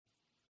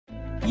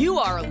You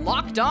are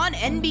Locked On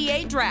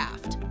NBA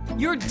Draft,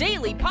 your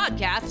daily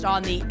podcast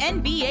on the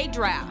NBA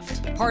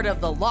Draft, part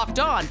of the Locked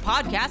On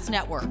Podcast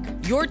Network,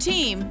 your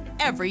team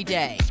every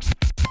day.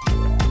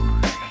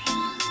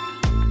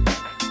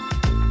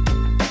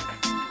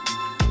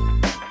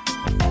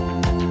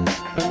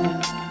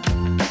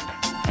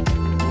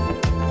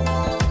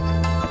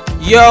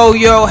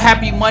 Yo,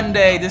 happy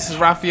Monday. This is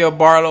Rafael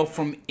Barlow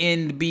from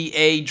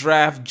NBA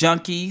Draft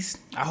Junkies.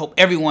 I hope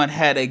everyone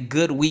had a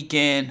good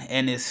weekend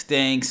and is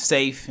staying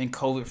safe and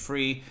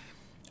COVID-free.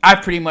 I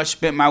pretty much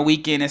spent my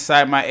weekend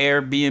inside my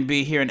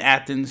Airbnb here in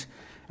Athens.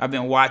 I've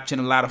been watching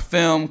a lot of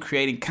film,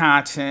 creating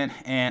content,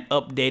 and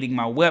updating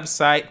my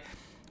website.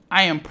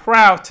 I am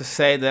proud to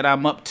say that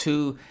I'm up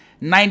to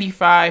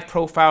 95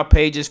 profile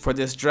pages for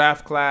this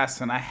draft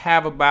class, and I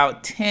have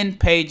about 10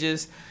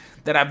 pages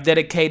that I've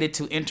dedicated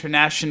to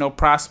international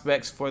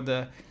prospects for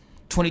the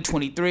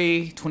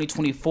 2023,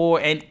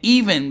 2024, and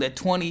even the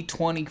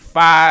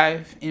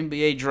 2025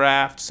 NBA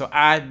draft. So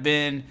I've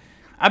been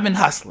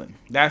hustling.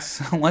 That's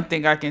one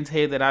thing I can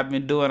tell you that I've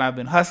been doing. I've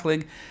been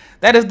hustling.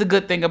 That is the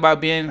good thing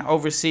about being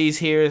overseas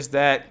here, is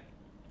that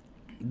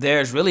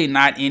there's really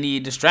not any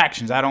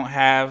distractions. I don't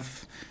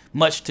have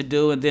much to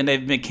do, and then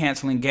they've been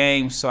canceling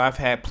games, so I've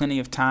had plenty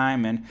of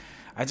time, and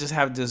I just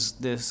have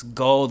this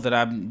goal that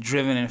I'm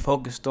driven and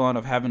focused on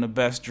of having the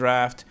best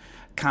draft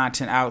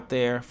content out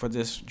there for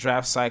this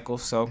draft cycle.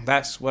 So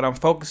that's what I'm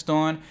focused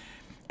on.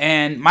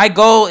 And my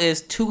goal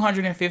is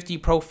 250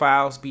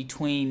 profiles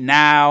between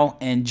now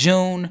and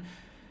June.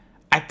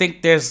 I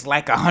think there's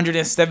like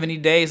 170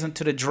 days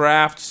into the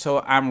draft, so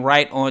I'm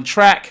right on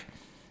track.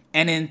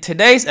 And in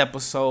today's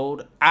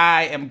episode,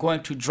 I am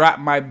going to drop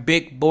my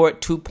Big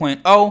Board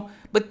 2.0,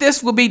 but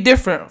this will be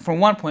different from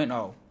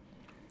 1.0.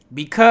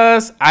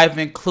 Because I've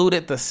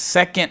included the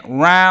second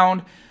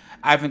round,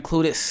 I've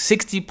included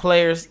 60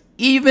 players,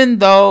 even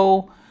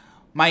though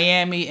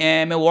Miami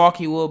and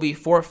Milwaukee will be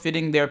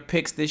forfeiting their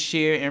picks this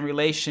year in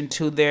relation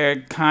to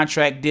their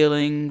contract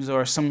dealings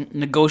or some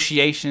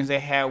negotiations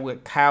they had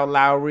with Kyle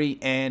Lowry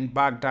and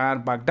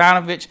Bogdan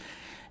Bogdanovic.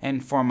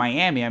 And for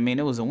Miami, I mean,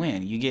 it was a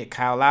win. You get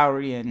Kyle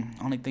Lowry, and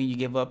only thing you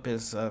give up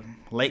is a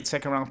late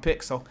second round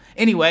pick. So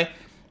anyway,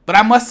 but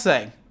I must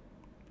say,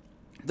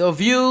 the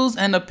views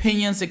and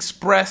opinions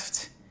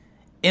expressed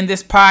in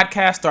this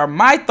podcast are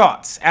my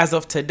thoughts as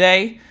of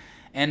today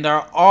and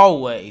are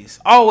always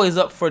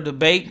up for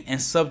debate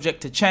and subject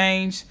to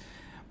change.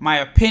 My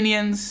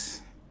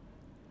opinions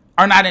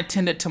are not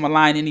intended to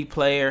malign any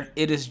player.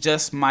 It is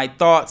just my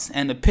thoughts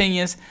and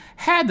opinions.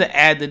 Had to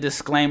add the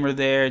disclaimer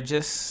there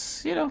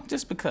just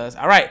because.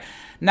 All right.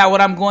 Now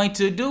what I'm going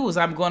to do is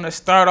I'm going to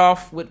start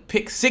off with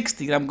pick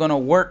 60. I'm going to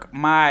work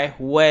my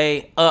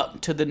way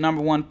up to the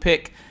number one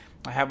pick.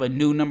 I have a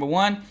new number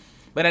one.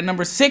 But at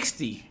number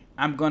 60,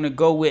 I'm going to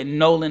go with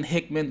Nolan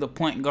Hickman, the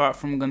point guard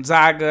from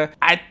Gonzaga.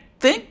 I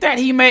think that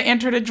he may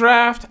enter the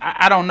draft.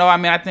 I don't know. I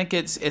mean, I think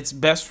it's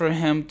best for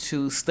him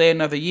to stay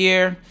another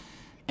year.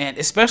 And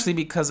especially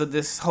because of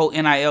this whole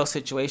NIL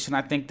situation,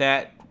 I think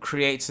that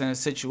creates a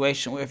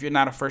situation where if you're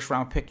not a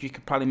first-round pick, you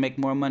could probably make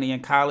more money in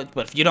college.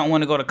 But if you don't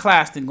want to go to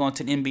class, then going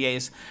to the NBA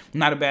is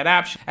not a bad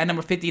option. At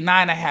number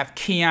 59, I have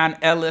Keon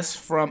Ellis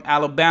from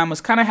Alabama.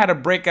 He's kind of had a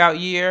breakout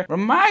year.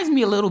 Reminds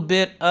me a little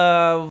bit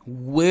of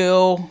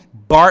Will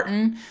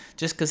Barton,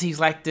 just because he's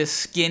like this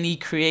skinny,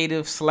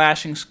 creative,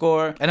 slashing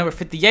scorer. At number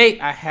 58,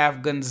 I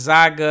have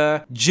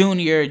Gonzaga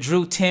Jr.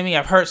 Drew Timme.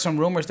 I've heard some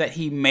rumors that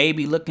he may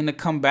be looking to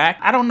come back.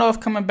 I don't know if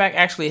coming back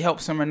actually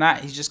helps him or not.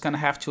 He's just going to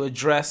have to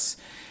address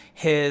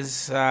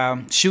his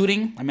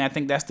shooting. I mean, I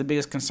think that's the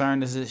biggest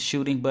concern is his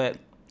shooting. But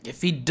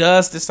if he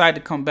does decide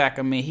to come back,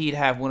 I mean, he'd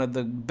have one of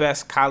the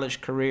best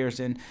college careers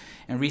in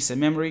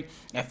recent memory.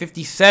 At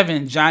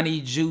 57,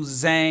 Johnny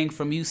Juzang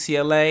from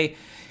UCLA.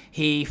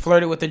 He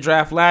flirted with the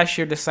draft last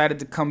year, decided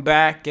to come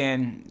back,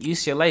 and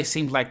UCLA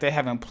seems like they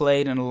haven't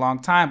played in a long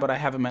time, but I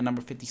have him at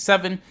number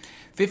 57.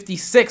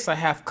 56, I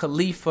have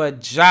Khalifa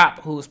Diop,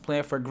 who's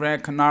playing for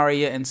Gran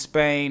Canaria in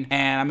Spain,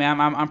 and I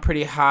mean, I'm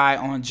pretty high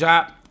on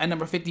Diop. At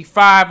number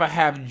 55, I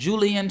have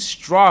Julian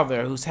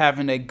Strawther, who's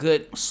having a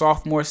good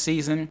sophomore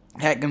season.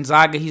 At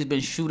Gonzaga, he's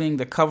been shooting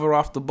the cover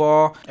off the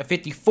ball. At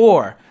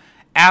 54,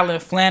 Allen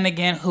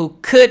Flanigan, who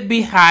could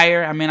be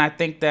higher. I mean, I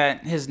think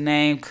that his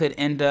name could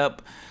end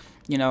up,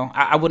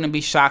 I wouldn't be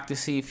shocked to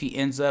see if he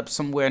ends up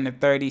somewhere in the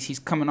 30s. He's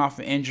coming off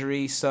an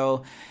injury,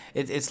 so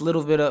it's a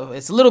little bit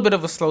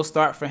of a slow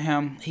start for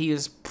him. He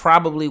is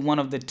probably one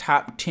of the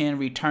top 10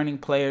 returning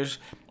players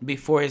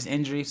before his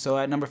injury. So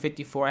at number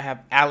 54, I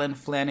have Allen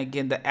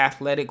Flanigan, the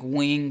athletic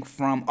wing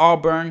from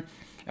Auburn.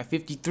 At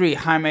 53,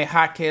 Jaime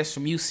Jaquez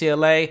from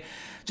UCLA.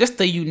 Just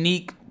a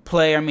unique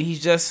player. I mean,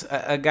 he's just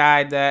a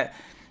guy that,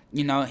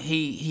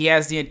 he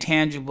has the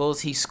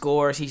intangibles. He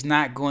scores. He's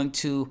not going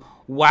to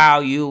wow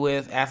you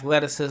with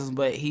athleticism,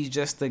 but he's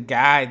just the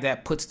guy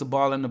that puts the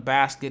ball in the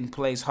basket and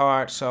plays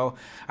hard. So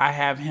I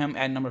have him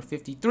at number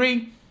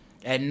 53.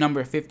 At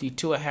number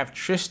 52, I have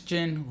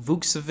Tristan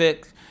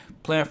Vukcevic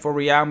playing for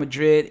Real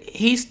Madrid.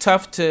 He's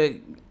tough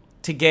to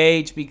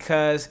gauge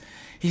because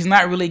he's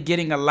not really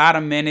getting a lot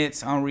of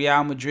minutes on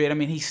Real Madrid. I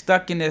mean, he's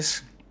stuck in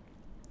this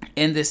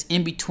in this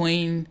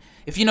in-between.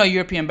 If you know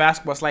European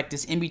basketball, it's like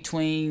this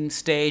in-between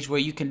stage where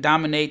you can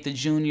dominate the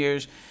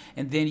juniors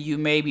and then you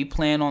may be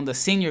playing on the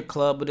senior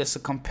club, but it's a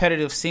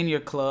competitive senior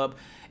club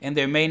and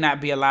there may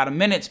not be a lot of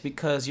minutes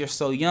because you're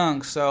so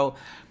young. So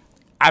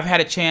I've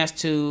had a chance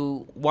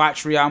to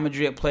watch Real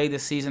Madrid play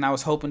this season. I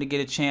was hoping to get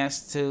a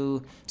chance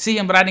to see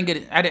him, but I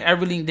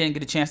really didn't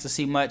get a chance to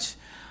see much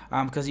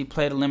because he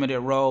played a limited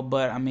role.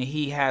 But, I mean,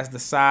 he has the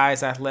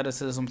size,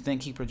 athleticism. I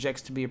think he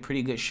projects to be a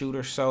pretty good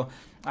shooter. So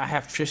I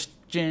have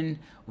Tristan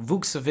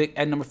Vukcevic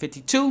at number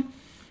 52.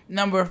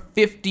 Number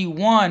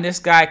 51, this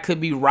guy could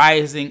be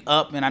rising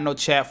up, and I know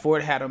Chad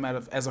Ford had him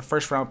as a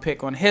first-round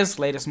pick on his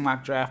latest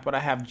mock draft, but I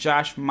have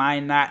Josh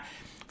Minott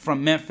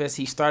from Memphis.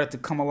 He started to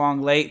come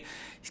along late.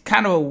 He's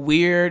kind of a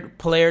weird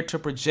player to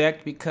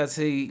project because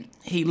he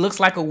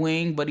looks like a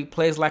wing, but he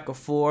plays like a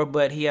 4,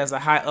 but he has a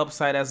high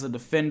upside as a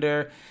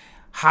defender,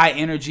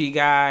 high-energy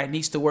guy,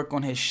 needs to work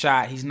on his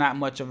shot. He's not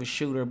much of a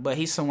shooter, but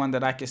he's someone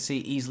that I could see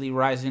easily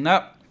rising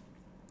up.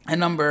 At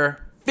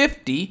number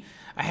 50,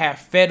 I have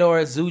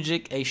Fedor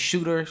Zujic, a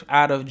shooter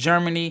out of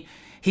Germany.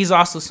 He's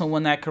also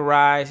someone that could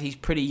rise. He's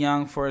pretty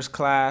young for his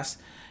class.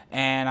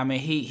 And, I mean,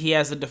 he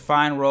has a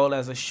defined role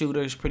as a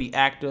shooter. He's pretty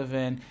active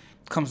and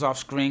comes off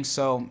screens.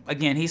 So,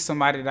 again, he's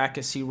somebody that I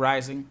could see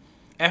rising.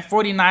 At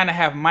 49, I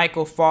have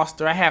Michael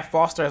Foster. I have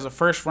Foster as a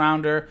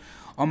first-rounder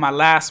on my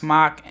last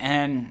mock.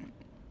 And,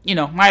 you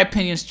know, my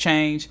opinions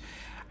change.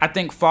 I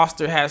think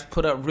Foster has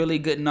put up really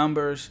good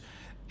numbers.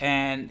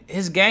 And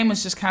his game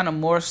is just kind of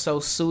more so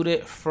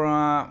suited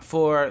for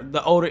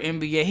the older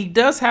NBA. He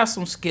does have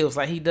some skills.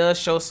 Like, he does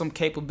show some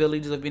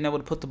capabilities of being able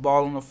to put the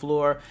ball on the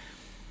floor.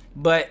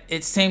 But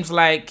it seems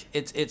like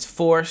it's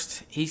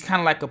forced. He's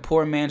kind of like a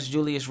poor man's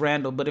Julius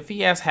Randle. But if he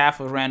has half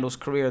of Randle's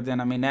career,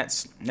 then, I mean,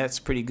 that's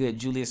pretty good.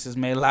 Julius has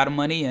made a lot of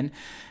money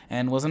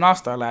and was an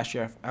all-star last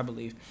year, I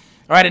believe.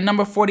 All right, at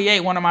number 48,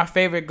 one of my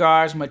favorite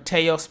guards,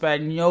 Matteo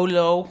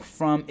Spagnolo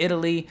from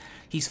Italy.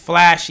 He's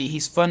flashy.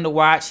 He's fun to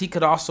watch. He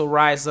could also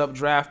rise up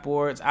draft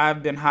boards.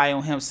 I've been high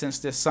on him since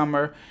this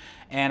summer,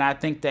 and I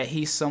think that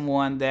he's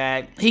someone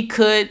that he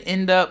could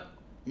end up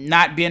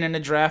not being in the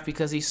draft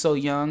because he's so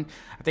young.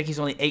 I think he's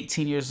only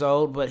 18 years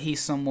old, but he's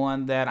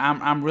someone that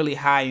I'm really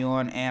high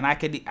on, and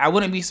I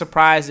wouldn't be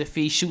surprised if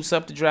he shoots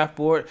up the draft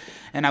board,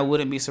 and I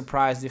wouldn't be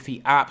surprised if he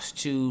opts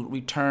to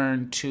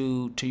return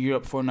to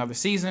Europe for another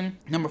season.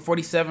 Number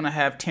 47, I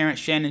have Terrence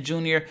Shannon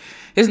Jr.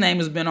 His name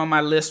has been on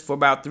my list for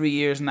about 3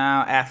 years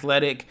now.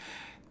 Athletic,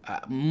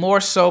 more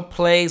so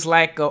plays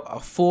like a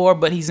 4,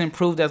 but he's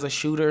improved as a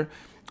shooter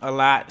a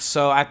lot,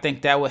 so I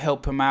think that would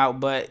help him out.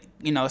 But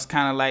you know, it's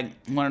kind of like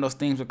one of those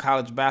things with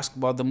college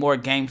basketball. The more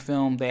game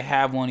film they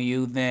have on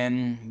you,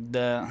 then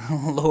the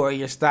lower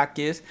your stock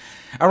is.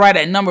 All right,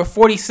 at number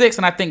 46,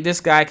 and I think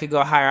this guy could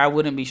go higher. I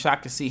wouldn't be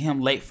shocked to see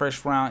him late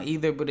first round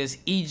either, but it's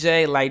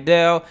E.J.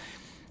 Liddell.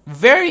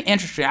 Very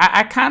interesting.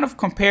 I kind of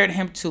compared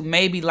him to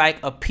maybe like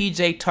a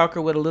P.J.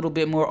 Tucker with a little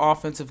bit more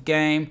offensive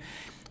game.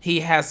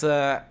 He has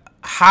a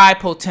high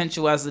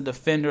potential as a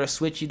defender, a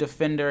switchy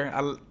defender.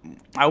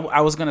 I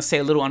was going to say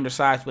a little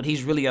undersized, but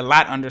he's really a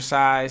lot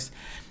undersized.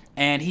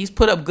 And he's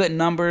put up good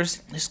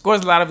numbers. He scores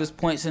a lot of his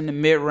points in the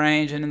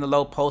mid-range and in the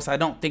low post. I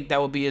don't think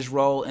that would be his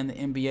role in the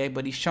NBA,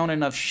 but he's shown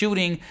enough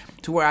shooting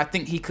to where I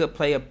think he could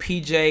play a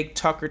P.J.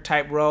 Tucker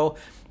type role.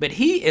 But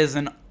he is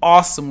an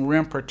awesome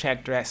rim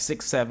protector at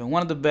 6'7",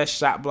 one of the best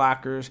shot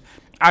blockers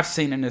I've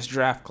seen in this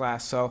draft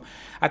class. So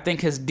I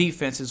think his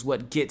defense is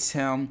what gets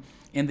him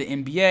in the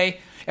NBA.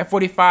 At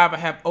 45, I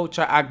have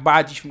Ochai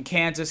Agbaji from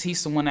Kansas. He's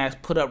someone that's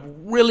put up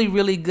really,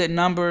 really good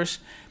numbers.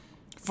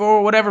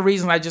 For whatever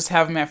reason, I just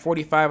have him at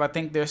 45. I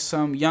think there's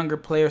some younger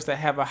players that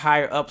have a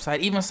higher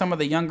upside. Even some of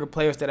the younger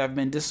players that have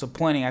been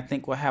disappointing, I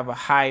think will have a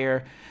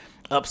higher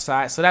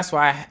upside. So that's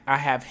why I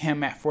have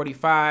him at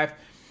 45.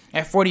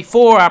 At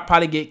 44, I'll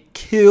probably get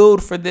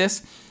killed for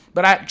this.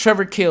 But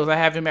Trevor Kills, I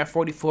have him at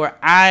 44.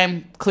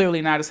 I'm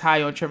clearly not as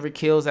high on Trevor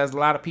Kills as a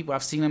lot of people.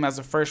 I've seen him as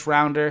a first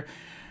rounder.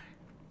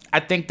 I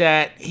think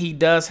that he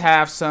does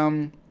have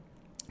some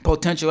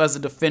potential as a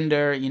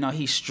defender. You know,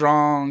 he's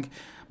strong.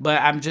 But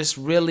I'm just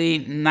really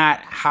not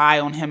high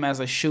on him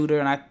as a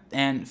shooter,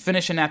 and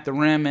finishing at the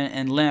rim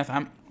and length.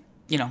 I'm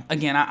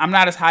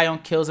not as high on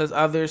Kills as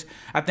others.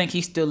 I think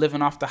he's still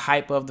living off the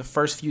hype of the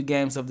first few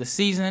games of the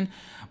season.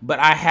 But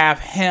I have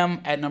him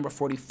at number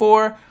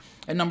 44.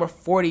 At number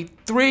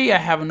 43, I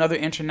have another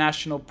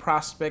international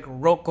prospect,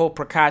 Roko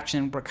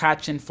Prkačin.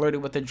 Prkačin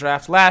flirted with the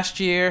draft last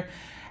year.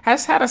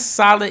 Has had a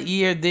solid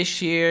year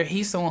this year.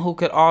 He's someone who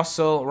could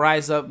also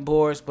rise up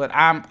boards, but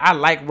I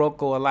like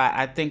Roko a lot.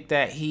 I think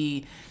that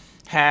he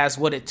has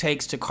what it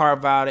takes to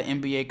carve out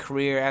an NBA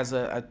career as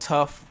a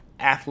tough,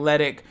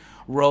 athletic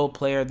role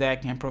player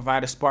that can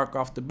provide a spark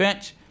off the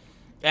bench.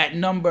 At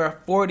number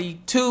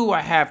 42,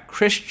 I have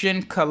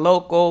Christian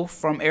Koloko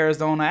from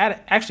Arizona. I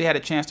actually had a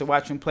chance to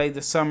watch him play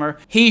this summer.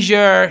 He's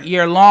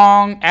your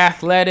long,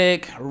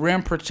 athletic,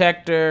 rim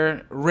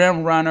protector,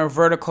 rim runner,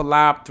 vertical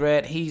lob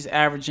threat. He's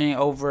averaging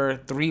over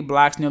 3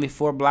 blocks, nearly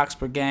 4 blocks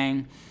per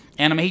game.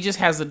 And I mean, he just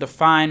has a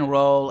defined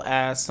role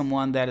as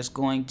someone that is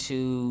going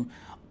to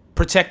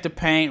protect the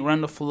paint, run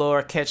the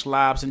floor, catch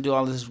lobs, and do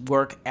all this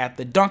work at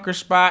the dunker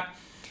spot.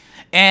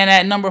 And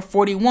at number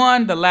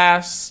 41, the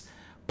last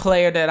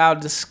player that I'll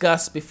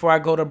discuss before I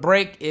go to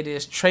break, it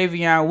is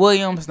Trevion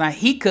Williams. Now,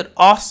 he could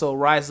also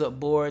rise up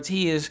boards.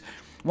 He is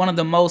one of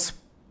the most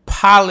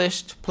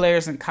polished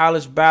players in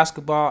college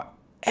basketball.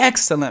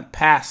 Excellent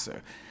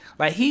passer.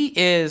 Like, he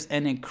is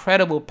an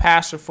incredible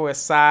passer for his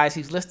size.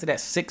 He's listed at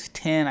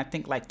 6'10", I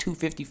think like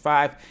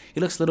 255. He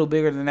looks a little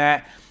bigger than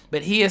that.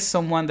 But he is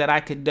someone that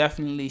I could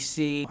definitely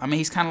see. I mean,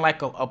 he's kind of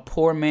like a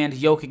poor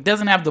man's Jokic.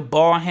 Doesn't have the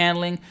ball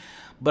handling,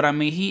 but I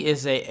mean, he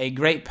is a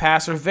great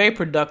passer, very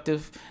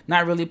productive,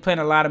 not really playing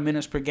a lot of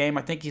minutes per game.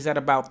 I think he's at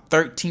about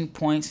 13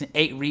 points and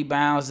 8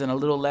 rebounds and a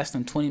little less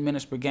than 20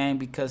 minutes per game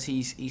because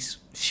he's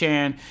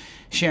sharing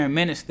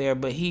minutes there.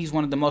 But he's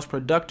one of the most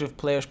productive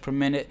players per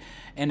minute.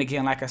 And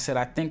again, like I said,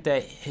 I think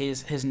that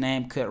his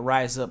name could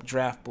rise up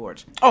draft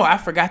boards. Oh, I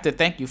forgot to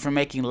thank you for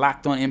making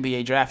Locked On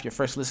NBA Draft your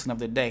first listen of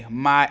the day.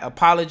 My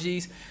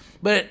apologies.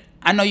 But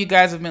I know you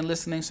guys have been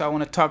listening, so I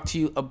want to talk to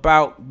you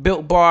about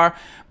Built Bar.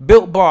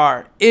 Built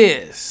Bar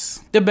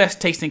is the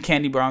best tasting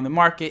candy bar on the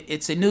market.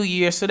 It's a new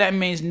year, so that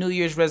means New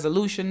Year's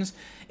resolutions.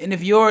 And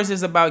if yours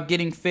is about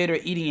getting fit or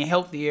eating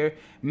healthier,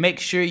 make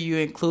sure you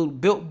include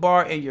Built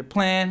Bar in your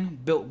plan.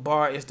 Built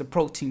Bar is the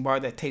protein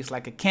bar that tastes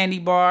like a candy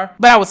bar,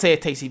 but I would say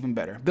it tastes even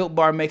better. Built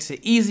Bar makes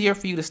it easier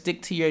for you to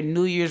stick to your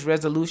New Year's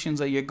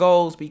resolutions or your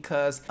goals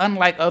because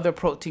unlike other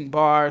protein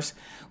bars,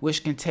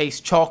 which can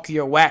taste chalky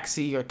or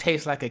waxy or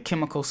taste like a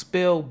chemical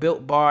spill,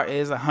 Built Bar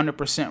is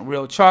 100%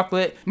 real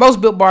chocolate.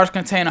 Most Built Bars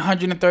contain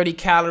 130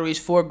 calories,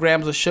 4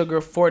 grams of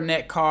sugar, 4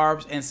 net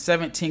carbs, and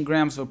 17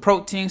 grams of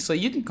protein. So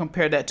you can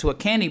compare that to a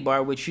candy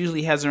bar, which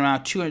usually has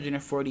around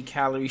 240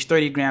 calories,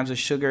 30 grams of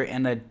sugar,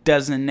 and a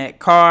dozen net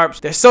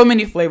carbs. There's so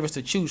many flavors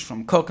to choose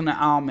from: coconut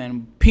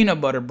almond, peanut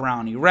butter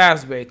brownie,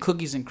 raspberry,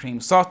 cookies and cream,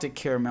 salted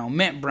caramel,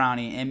 mint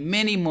brownie, and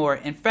many more.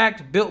 In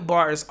fact, Built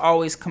Bar is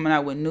always coming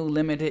out with new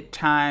limited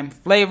time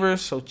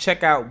flavors. So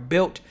check out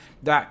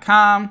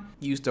built.com.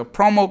 Use the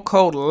promo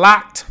code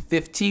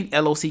LOCKED15,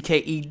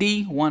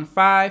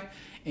 LOCKED15,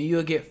 and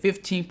you'll get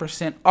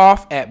 15%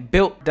 off at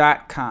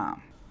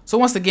built.com. So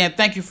once again,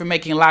 thank you for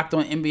making Locked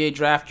On NBA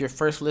Draft your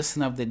first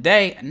listen of the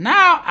day.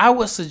 Now, I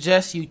would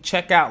suggest you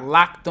check out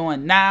Locked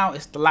On Now.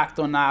 It's the Locked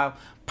On Now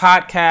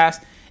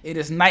podcast. It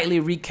is nightly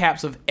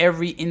recaps of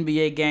every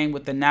NBA game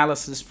with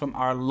analysis from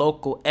our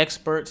local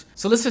experts.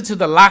 So listen to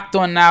the Locked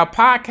On Now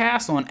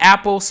podcast on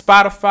Apple,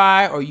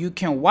 Spotify, or you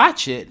can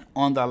watch it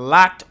on the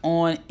Locked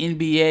On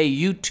NBA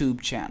YouTube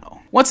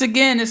channel. Once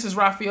again, this is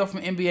Raphael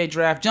from NBA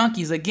Draft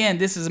Junkies. Again,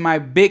 this is my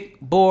Big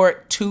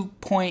Board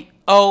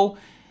 2.0,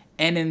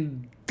 and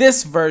in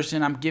this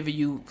version, I'm giving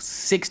you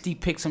 60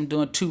 picks. I'm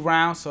doing 2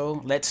 rounds.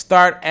 So let's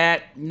start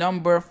at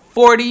number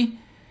 40.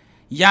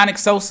 Yannick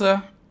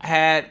Sosa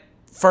had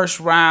first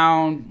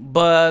round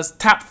buzz,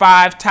 top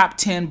 5, top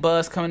 10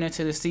 buzz coming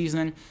into the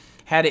season.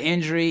 Had an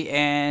injury,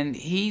 and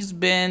he's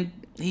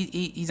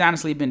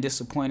honestly been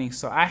disappointing.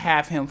 So I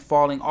have him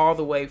falling all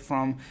the way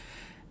from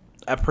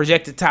a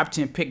projected top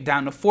 10 pick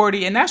down to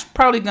 40, and that's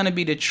probably going to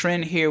be the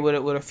trend here with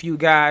a few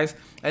guys.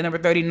 At number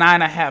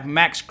 39, I have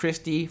Max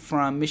Christie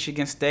from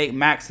Michigan State.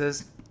 Max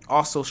has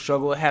also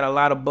struggled, had a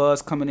lot of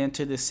buzz coming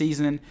into the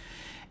season,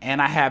 and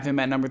I have him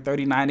at number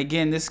 39.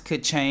 Again, this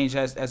could change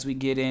as we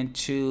get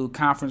into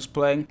conference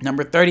play.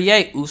 Number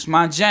 38,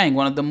 Ousmane Dieng,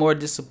 one of the more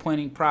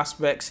disappointing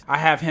prospects. I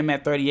have him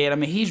at 38. I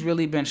mean, he's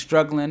really been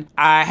struggling.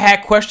 I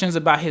had questions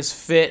about his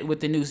fit with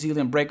the New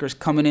Zealand Breakers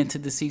coming into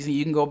the season.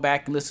 You can go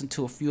back and listen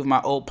to a few of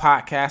my old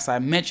podcasts. I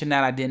mentioned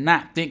that I did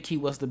not think he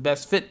was the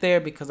best fit there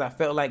because I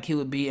felt like he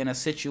would be in a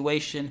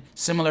situation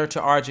similar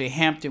to R.J.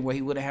 Hampton where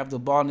he wouldn't have the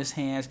ball in his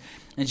hands.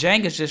 And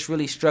Dieng is just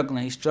really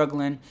struggling. He's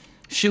struggling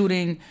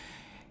shooting.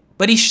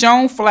 But he's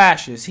shown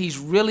flashes. He's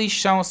really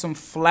shown some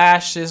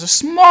flashes, or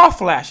small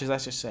flashes, I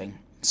should say.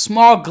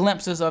 Small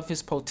glimpses of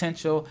his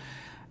potential.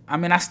 I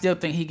mean, I still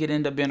think he could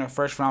end up being a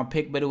first-round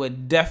pick, but it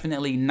would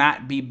definitely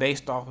not be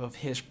based off of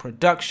his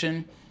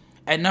production.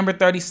 At number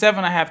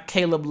 37, I have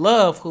Caleb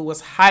Love, who was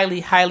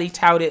highly, highly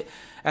touted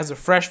as a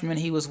freshman.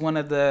 He was one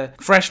of the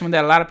freshmen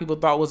that a lot of people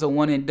thought was a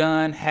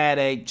one-and-done. Had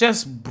a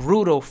just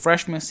brutal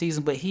freshman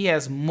season, but he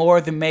has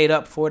more than made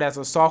up for it as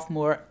a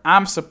sophomore.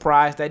 I'm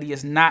surprised that he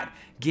is not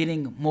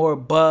getting more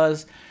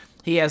buzz.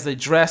 He has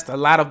addressed a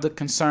lot of the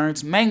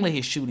concerns, mainly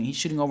his shooting. He's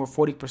shooting over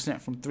 40%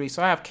 from 3.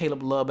 So I have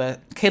Caleb Love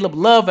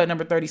at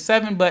number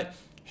 37, but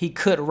he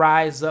could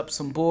rise up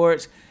some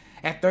boards.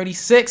 At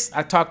 36,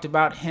 I talked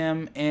about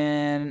him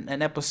in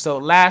an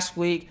episode last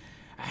week.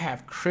 I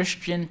have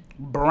Christian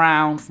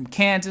Braun from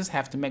Kansas.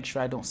 Have to make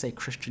sure I don't say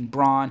Christian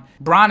Braun.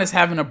 Braun is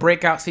having a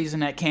breakout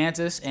season at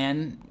Kansas,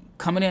 and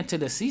coming into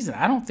the season,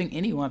 I don't think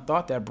anyone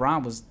thought that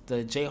Braun was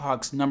the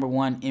Jayhawks' number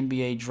 1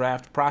 NBA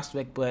draft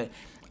prospect, but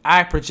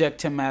I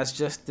project him as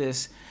just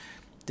this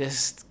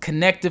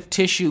connective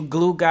tissue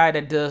glue guy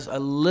that does a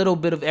little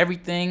bit of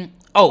everything.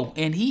 Oh,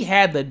 and he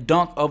had the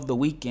dunk of the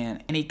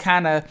weekend, and he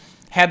kind of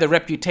had the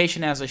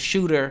reputation as a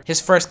shooter his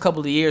first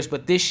couple of years,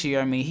 but this year,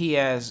 I mean, he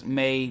has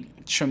made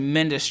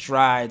tremendous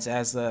strides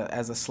as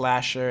a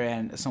slasher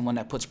and someone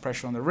that puts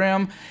pressure on the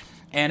rim.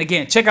 And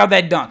again, check out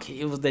that dunk.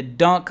 It was the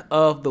dunk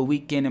of the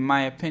weekend, in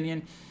my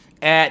opinion.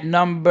 At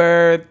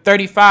number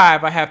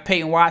 35, I have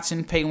Peyton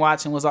Watson. Peyton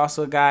Watson was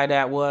also a guy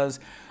that was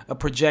a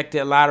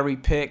projected lottery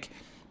pick,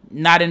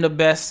 not in the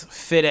best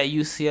fit at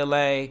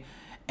UCLA,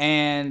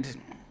 and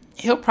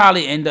he'll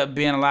probably end up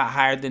being a lot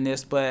higher than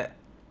this, but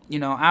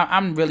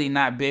I'm really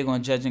not big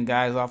on judging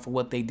guys off of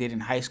what they did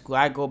in high school.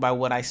 I go by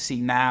what I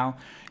see now,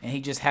 and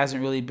he just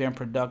hasn't really been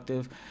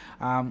productive.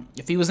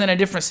 If he was in a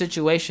different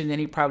situation, then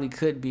he probably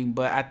could be,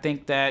 but I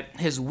think that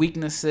his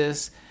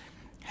weaknesses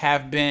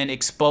have been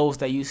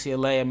exposed at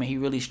UCLA. I mean, he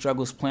really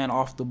struggles playing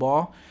off the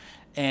ball,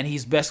 and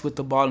he's best with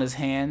the ball in his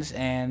hands,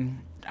 and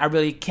I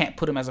really can't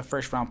put him as a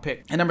first-round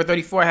pick. At number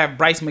 34, I have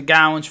Bryce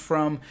McGowens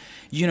from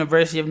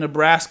University of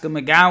Nebraska.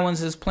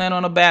 McGowens is playing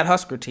on a bad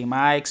Husker team.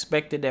 I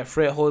expected that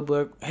Fred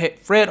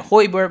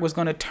Hoiberg was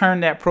going to turn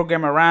that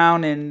program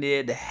around, and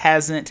it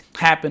hasn't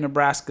happened.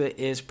 Nebraska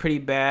is pretty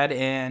bad,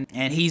 and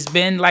he's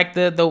been like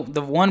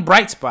the one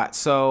bright spot.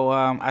 So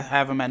I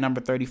have him at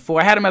number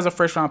 34. I had him as a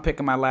first-round pick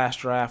in my last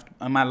draft,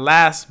 on my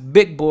last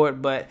big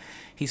board, but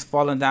he's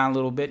fallen down a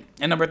little bit.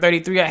 At number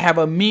 33, I have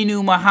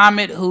Aminu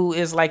Muhammad, who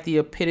is like the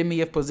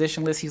epitome of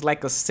positionless. He's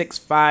like a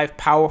 6'5"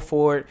 power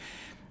forward.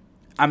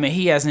 I mean,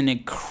 he has an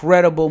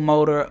incredible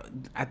motor.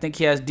 I think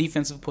he has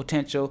defensive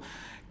potential.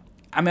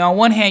 I mean, on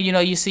one hand,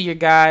 you see your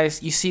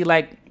guys, you see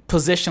like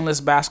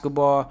positionless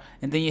basketball,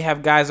 and then you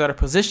have guys that are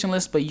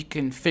positionless, but you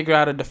can figure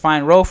out a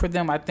defined role for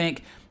them. I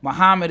think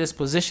Muhammad is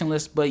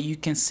positionless, but you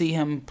can see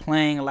him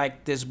playing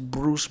like this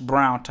Bruce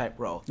Brown type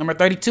role. Number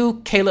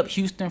 32, Caleb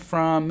Houston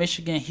from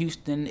Michigan.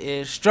 Houston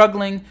is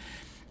struggling,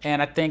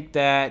 and I think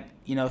that,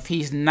 if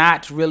he's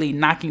not really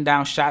knocking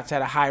down shots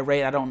at a high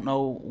rate, I don't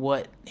know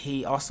what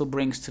he also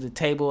brings to the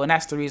table, and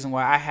that's the reason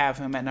why I have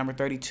him at number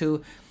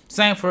 32.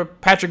 Same for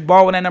Patrick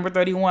Baldwin at number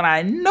 31.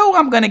 I know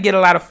I'm going to get a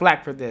lot of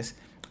flack for this.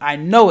 I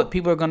know it.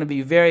 People are going to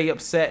be very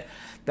upset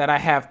that I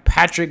have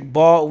Patrick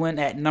Baldwin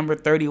at number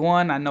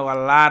 31. I know a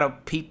lot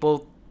of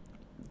people,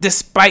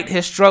 despite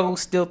his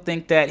struggles, still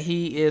think that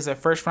he is a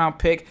first-round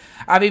pick.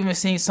 I've even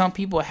seen some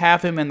people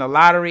have him in the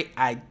lottery.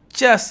 I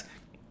just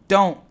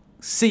don't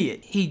see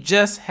it. He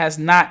just has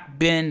not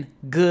been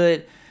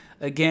good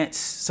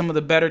against some of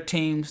the better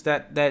teams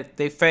that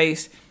they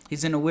face.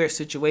 He's in a weird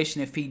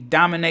situation. If he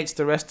dominates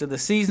the rest of the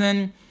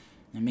season,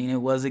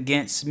 it was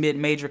against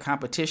mid-major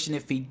competition.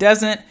 If he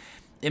doesn't,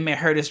 it may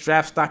hurt his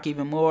draft stock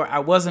even more. I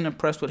wasn't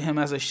impressed with him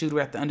as a shooter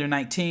at the under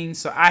 19,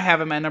 so I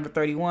have him at number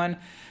 31.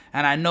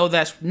 And I know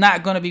that's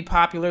not going to be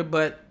popular,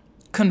 but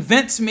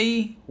convince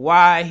me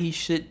why he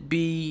should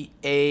be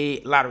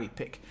a lottery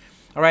pick.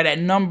 All right, at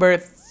number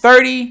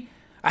 30,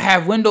 I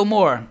have Wendell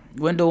Moore.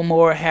 Wendell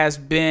Moore has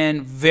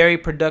been very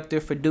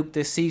productive for Duke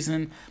this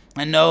season.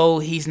 I know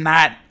he's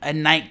not a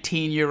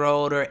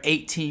 19-year-old or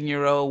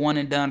 18-year-old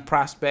one-and-done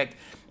prospect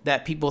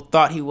that people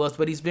thought he was,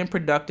 but he's been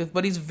productive,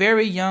 but he's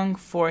very young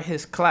for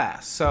his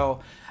class.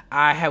 So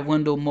I have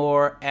Wendell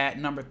Moore at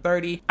number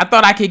 30. I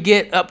thought I could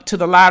get up to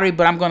the lottery,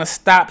 but I'm going to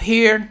stop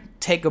here,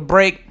 take a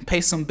break,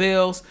 pay some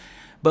bills.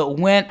 But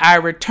when I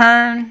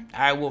return,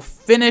 I will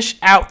finish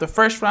out the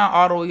first round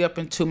all the way up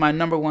into my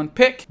number one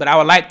pick. But I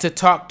would like to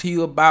talk to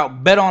you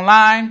about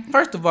BetOnline.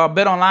 First of all,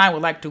 BetOnline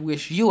would like to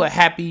wish you a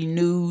happy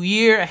new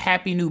year, a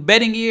happy new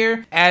betting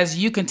year. As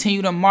you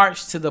continue to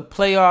march to the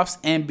playoffs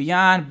and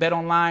beyond,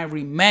 BetOnline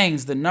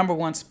remains the number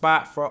one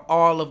spot for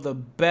all of the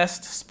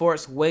best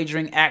sports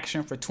wagering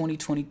action for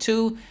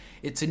 2022.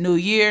 It's a new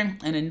year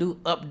and a new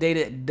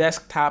updated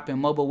desktop and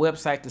mobile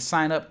website to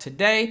sign up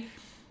today.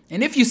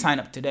 And if you sign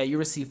up today, you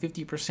receive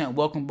 50%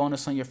 welcome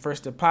bonus on your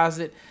first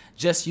deposit.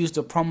 Just use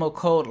the promo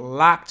code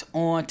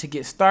LOCKEDON to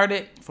get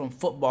started. From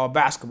football,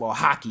 basketball,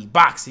 hockey,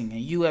 boxing,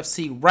 and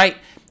UFC, right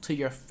to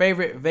your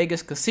favorite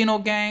Vegas casino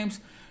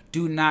games.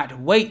 Do not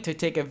wait to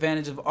take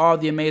advantage of all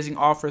the amazing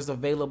offers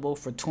available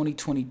for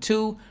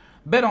 2022.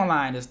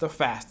 BetOnline is the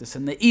fastest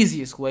and the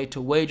easiest way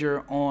to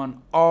wager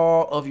on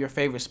all of your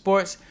favorite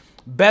sports.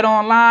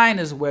 BetOnline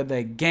is where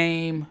the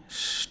game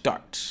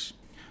starts.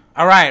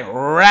 All right,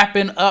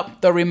 wrapping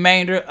up the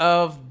remainder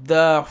of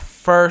the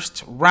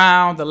first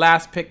round. The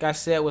last pick I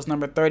said was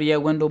number 30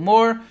 at Wendell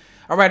Moore.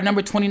 All right,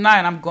 number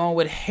 29, I'm going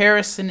with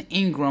Harrison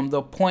Ingram,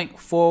 the point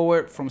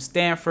forward from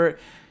Stanford.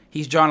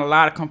 He's drawn a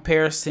lot of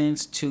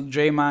comparisons to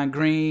Draymond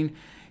Green.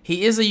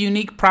 He is a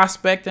unique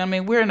prospect.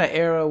 We're in an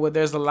era where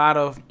there's a lot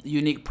of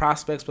unique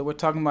prospects, but we're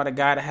talking about a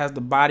guy that has the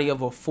body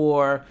of a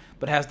 4,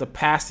 but has the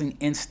passing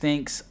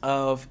instincts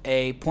of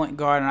a point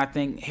guard, and I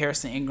think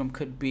Harrison Ingram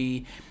could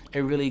be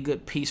a really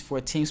good piece for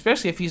a team,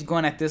 especially if he's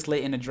going at this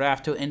late in the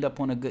draft. He'll end up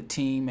on a good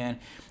team. And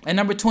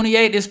number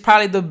 28 is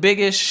probably the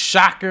biggest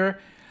shocker,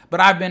 but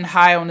I've been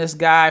high on this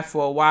guy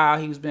for a while.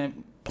 He's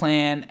been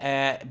playing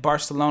at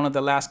Barcelona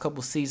the last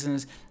couple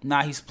seasons.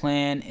 Now he's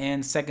playing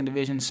in second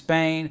division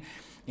Spain,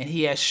 and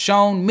he has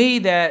shown me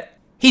that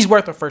he's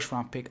worth a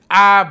first-round pick.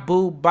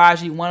 Abu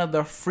Baji, one of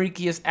the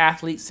freakiest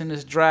athletes in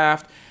this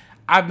draft.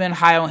 I've been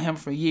high on him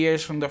for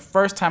years. From the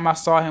first time I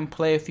saw him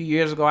play a few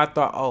years ago, I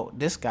thought, oh,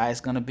 this guy is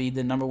going to be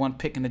the number one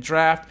pick in the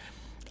draft.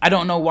 I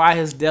don't know why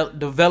his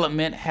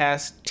development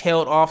has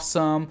tailed off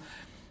some.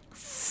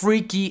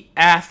 Freaky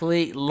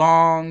athlete,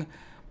 long,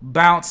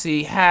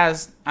 bouncy,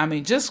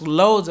 just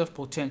loads of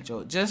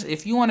potential. Just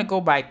if you want to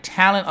go by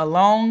talent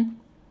alone,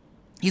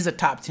 he's a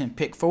top 10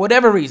 pick for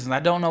whatever reason. I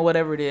don't know,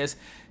 whatever it is.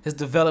 His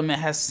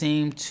development has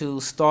seemed to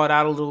start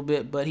out a little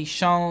bit, but he's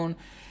shown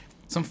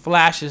some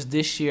flashes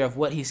this year of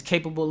what he's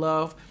capable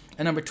of.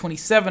 At number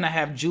 27, I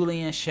have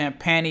Julian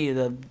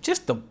Champagnie,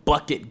 just the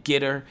bucket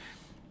getter.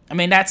 I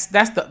mean, that's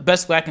the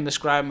best way I can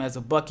describe him, as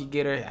a bucket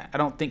getter. I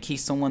don't think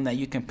he's someone that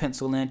you can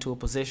pencil into a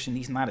position.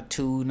 He's not a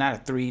 2, not a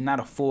 3, not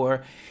a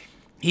 4.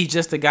 He's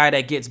just a guy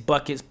that gets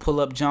buckets,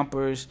 pull-up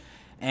jumpers,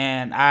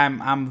 and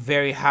I'm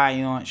very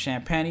high on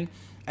Champagnie.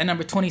 At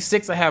number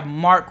 26, I have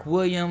Mark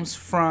Williams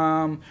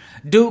from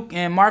Duke.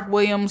 And Mark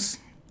Williams,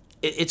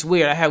 it's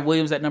weird. I have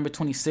Williams at number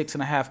 26,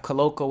 and I have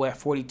Koloko at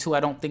 42.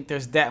 I don't think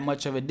there's that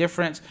much of a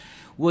difference.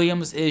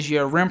 Williams is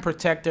your rim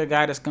protector,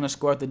 guy that's going to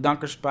score at the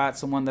dunker spot,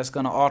 someone that's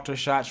going to alter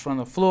shots from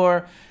the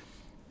floor.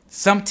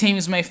 Some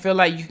teams may feel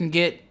like you can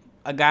get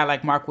a guy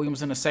like Mark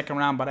Williams in the second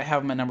round, but I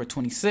have him at number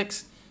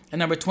 26. At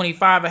number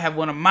 25, I have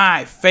one of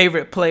my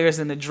favorite players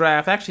in the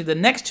draft. Actually, the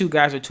next two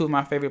guys are two of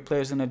my favorite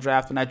players in the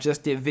draft, and I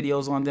just did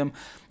videos on them.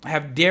 I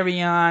have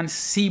Darian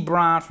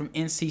Sebron from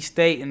NC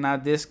State, and now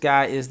this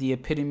guy is the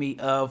epitome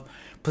of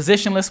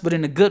positionless, but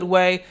in a good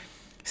way.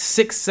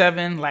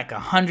 6'7", like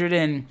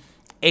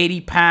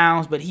 180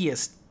 pounds, but he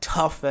is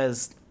tough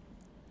as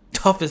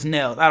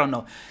nails. I don't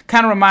know.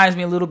 Kind of reminds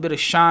me a little bit of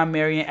Sean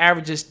Marion.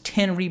 Averages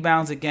 10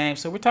 rebounds a game.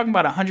 So we're talking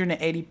about a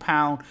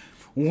 180-pound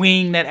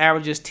wing that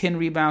averages 10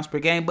 rebounds per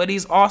game, but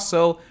he's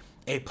also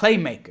a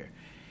playmaker.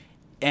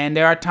 And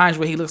there are times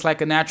where he looks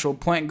like a natural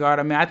point guard.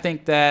 I mean, I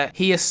think that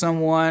he is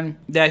someone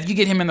that if you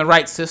get him in the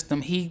right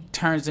system, he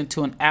turns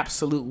into an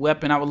absolute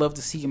weapon. I would love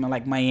to see him in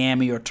like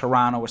Miami or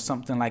Toronto or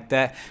something like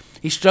that.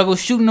 He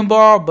struggles shooting the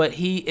ball, but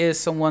he is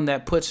someone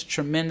that puts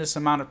tremendous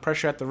amount of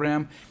pressure at the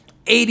rim.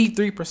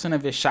 83%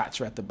 of his shots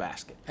are at the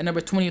basket. At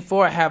number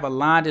 24, I have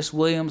Alondes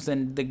Williams,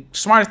 and the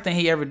smartest thing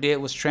he ever did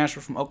was transfer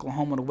from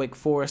Oklahoma to Wake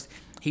Forest.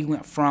 He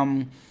went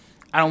from,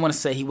 I don't want to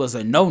say he was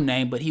a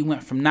no-name, but he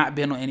went from not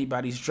being on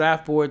anybody's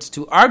draft boards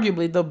to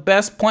arguably the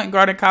best point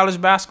guard in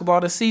college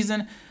basketball this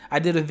season. I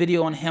did a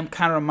video on him,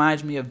 kind of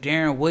reminds me of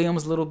Darren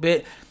Williams a little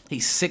bit.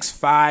 He's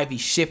 6'5",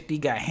 he's shifty,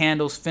 got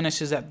handles,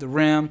 finishes at the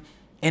rim.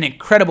 An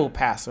incredible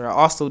passer. I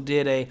also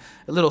did a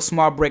little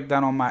small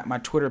breakdown on my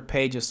Twitter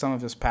page of some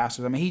of his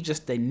passers. I mean, he's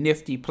just a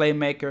nifty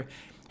playmaker.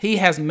 He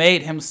has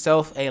made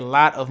himself a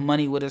lot of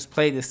money with his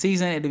play this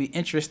season. It'll be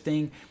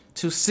interesting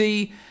to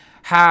see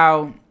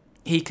how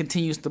he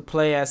continues to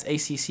play as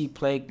ACC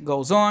play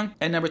goes on.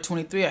 At number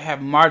 23, I have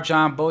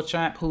MarJon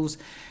Beauchamp, who's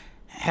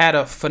had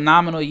a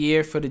phenomenal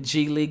year for the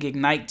G League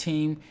Ignite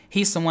team.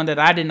 He's someone that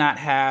I did not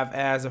have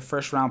as a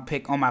first-round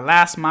pick on my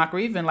last mock or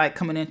even like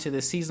coming into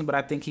the season, but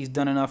I think he's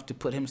done enough to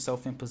put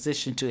himself in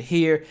position to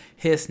hear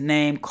his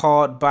name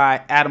called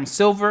by Adam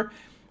Silver.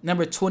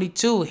 Number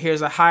 22,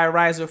 here's a high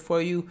riser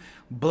for you,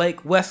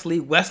 Blake Wesley.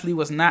 Wesley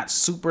was not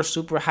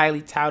super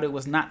highly touted,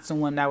 was not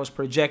someone that was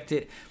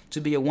projected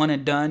to be a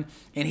one-and-done,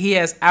 and he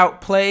has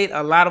outplayed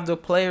a lot of the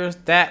players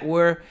that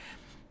were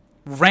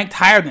ranked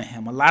higher than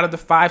him. A lot of the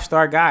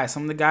 5-star guys,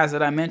 some of the guys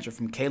that I mentioned,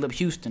 from Caleb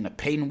Houston to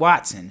Peyton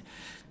Watson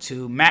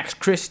to Max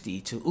Christie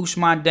to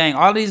Ousmane Dieng,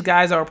 all these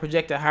guys are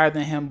projected higher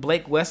than him.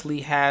 Blake Wesley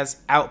has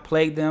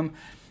outplayed them,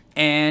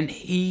 and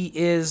he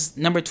is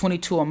number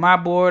 22 on my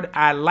board.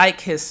 I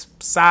like his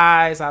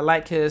size. I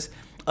like his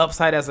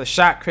upside as a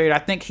shot creator. I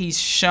think he's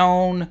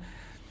shown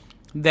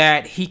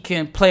that he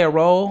can play a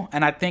role,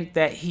 and I think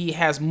that he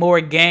has more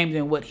game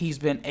than what he's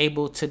been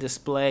able to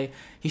display.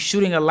 He's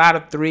shooting a lot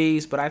of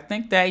threes, but I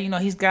think that,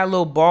 he's got a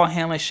little ball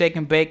handling, shake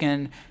and bake,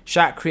 and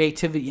shot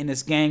creativity in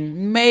his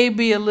game.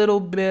 Maybe a little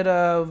bit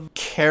of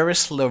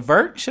Karis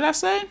LeVert, should I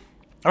say?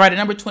 All right, at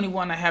number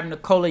 21, I have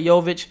Nikola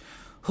Jovic,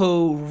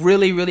 who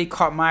really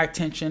caught my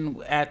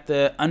attention at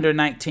the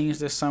under-19s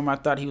this summer. I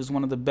thought he was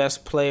one of the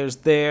best players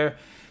there.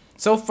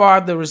 So far,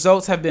 the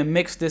results have been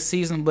mixed this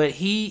season, but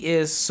he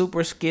is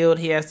super skilled.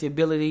 He has the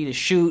ability to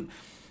shoot,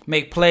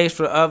 make plays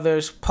for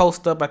others,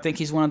 post up. I think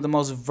he's one of the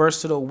most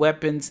versatile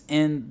weapons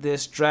in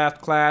this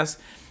draft class.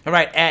 All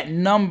right, at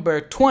number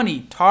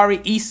 20, Tari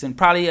Eason,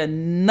 probably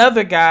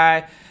another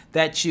guy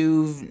that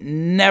you've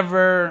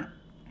never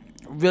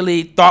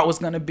really thought was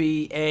going to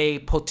be a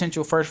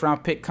potential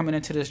first-round pick coming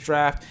into this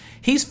draft.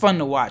 He's fun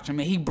to watch. I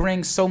mean, he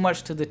brings so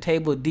much to the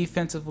table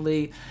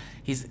defensively.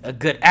 He's a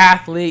good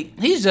athlete.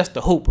 He's just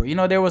a hooper.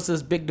 There was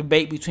this big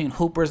debate between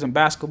hoopers and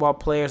basketball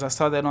players. I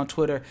saw that on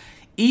Twitter.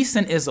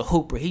 Eason is a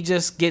hooper. He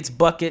just gets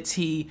buckets.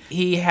 He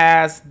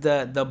has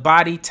the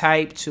body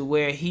type to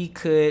where he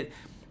could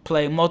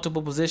play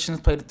multiple positions,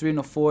 play the 3 and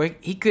the 4.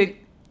 He could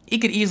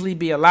easily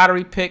be a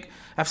lottery pick.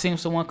 I've seen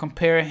someone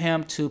compare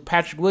him to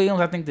Patrick Williams.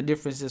 I think the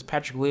difference is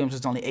Patrick Williams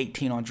is only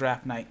 18 on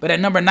draft night. But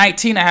at number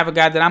 19, I have a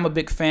guy that I'm a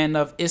big fan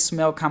of,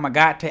 Ismail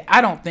Kamagate.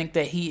 I don't think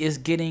that he is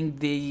getting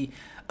the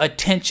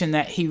attention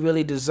that he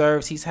really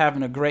deserves. He's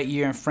having a great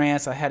year in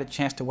France. I had a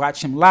chance to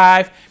watch him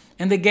live.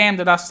 In the game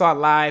that I saw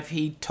live,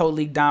 he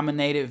totally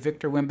dominated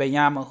Victor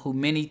Wembanyama, who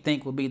many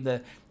think will be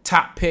the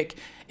top pick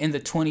in the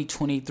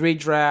 2023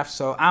 draft.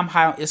 So I'm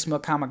high on Ismail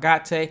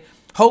Kamagate.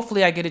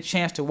 Hopefully I get a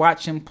chance to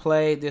watch him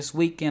play this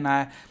weekend.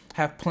 I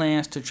have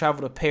plans to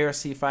travel to Paris,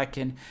 see if I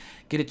can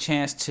get a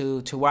chance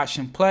to watch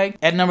him play.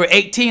 At number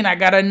 18, I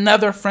got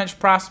another French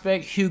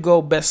prospect,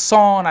 Hugo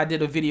Besson. I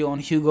did a video on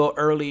Hugo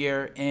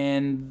earlier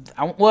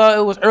it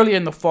was earlier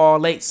in the fall,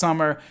 late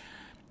summer,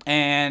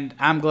 and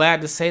I'm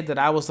glad to say that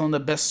I was on the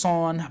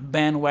Besson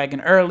bandwagon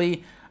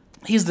early.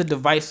 He's the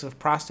divisive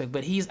prospect,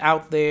 but he's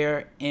out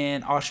there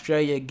in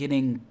Australia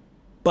getting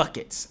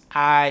buckets.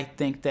 I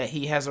think that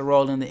he has a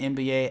role in the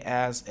NBA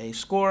as a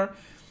scorer.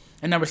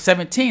 At number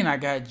 17, I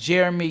got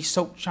Jeremy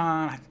Sochan.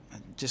 I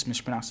just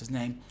mispronounced his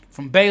name.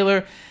 From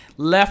Baylor.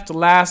 Left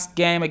last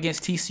game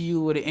against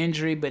TCU with an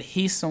injury, but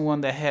he's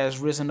someone that has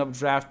risen up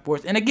draft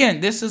boards. And again,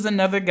 this is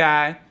another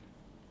guy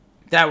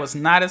that was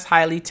not as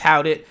highly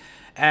touted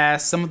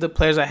as some of the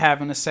players I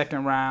have in the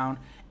second round,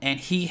 and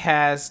he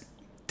has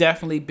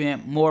definitely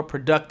been more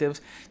productive,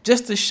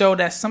 just to show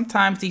that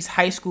sometimes these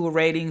high school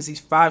ratings, these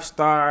 5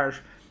 stars,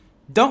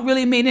 don't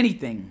really mean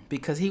anything,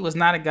 because he was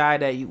not a guy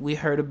that we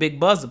heard a big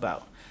buzz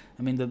about.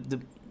 I mean, the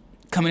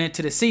coming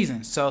into the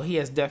season. So he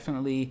has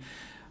definitely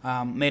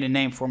made a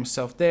name for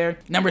himself there.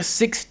 Number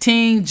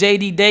 16,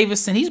 J.D.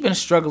 Davison. He's been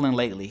struggling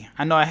lately.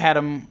 I know I had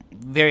him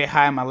very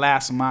high in my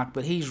last mock,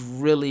 but he's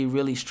really,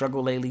 really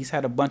struggled lately. He's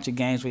had a bunch of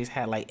games where he's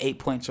had like 8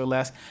 points or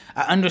less.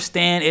 I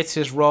understand it's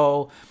his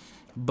role,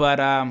 but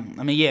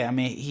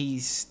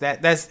he's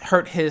that's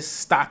hurt his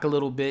stock a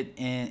little bit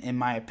in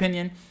my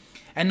opinion.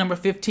 At number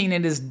 15,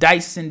 it is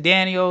Dyson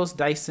Daniels.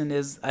 Dyson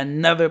is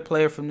another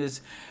player from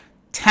this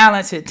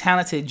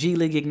talented G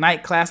League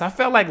Ignite class. I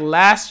felt like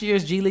last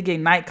year's G League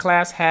Ignite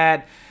class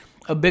had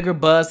a bigger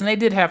buzz, and they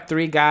did have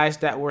 3 guys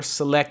that were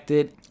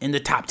selected in the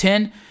top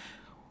 10,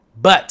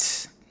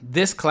 but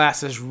this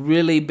class has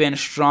really been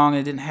strong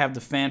and didn't have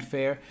the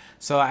fanfare.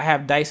 So I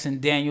have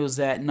Dyson Daniels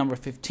at number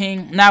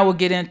 15. Now we'll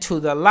get into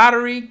the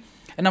lottery.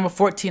 At number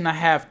 14, I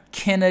have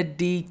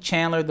Kennedy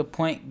Chandler, the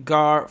point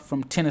guard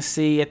from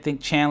Tennessee. I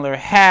think Chandler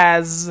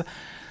has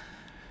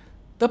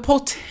the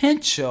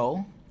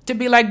potential to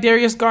be like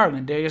Darius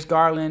Garland. Darius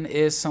Garland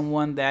is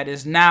someone that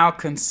is now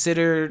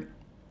considered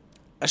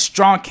a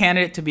strong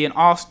candidate to be an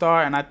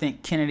all-star, and I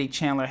think Kennedy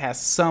Chandler has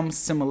some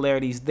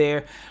similarities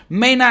there.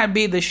 May not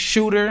be the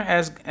shooter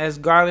as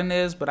Garland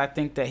is, but I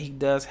think that he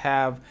does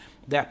have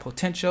that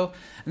potential.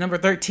 At number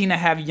 13, I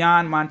have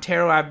Jan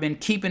Montero. I've been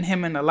keeping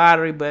him in the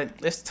lottery, but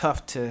it's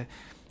tough to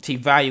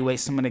evaluate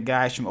some of the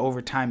guys from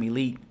Overtime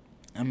Elite.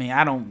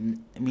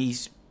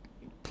 He's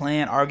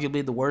playing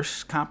arguably the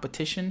worst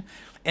competition.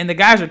 And the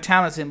guys are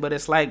talented, but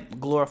it's like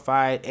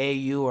glorified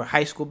AAU or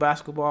high school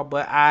basketball.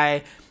 But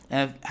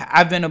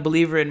I've been a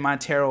believer in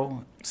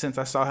Montero since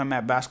I saw him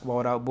at Basketball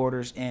Without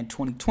Borders in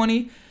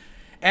 2020.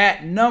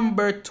 At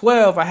number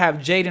 12, I have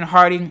Jaden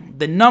Hardy.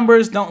 The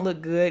numbers don't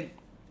look good.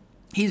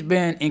 He's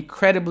been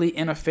incredibly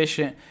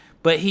inefficient,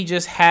 but he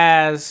just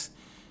has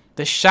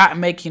the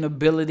shot-making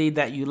ability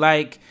that you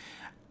like.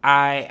 He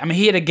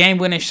had a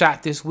game-winning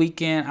shot this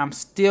weekend. I'm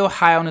still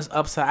high on his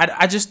upside.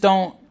 I just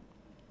don't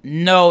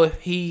know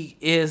if he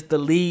is the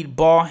lead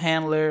ball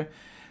handler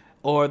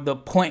or the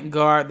point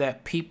guard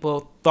that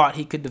people thought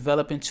he could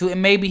develop into.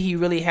 And maybe he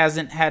really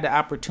hasn't had the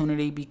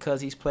opportunity because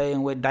he's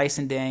playing with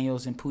Dyson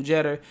Daniels and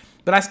Pujetter.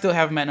 But I still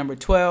have him at number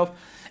 12.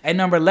 At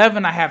number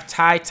 11, I have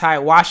Ty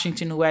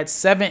Washington, who had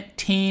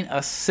 17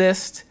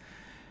 assists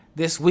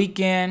this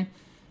weekend.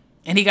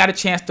 And he got a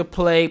chance to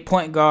play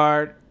point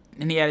guard.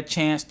 And he had a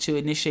chance to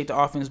initiate the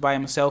offense by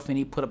himself. And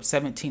he put up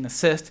 17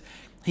 assists.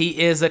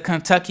 He is a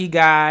Kentucky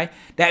guy.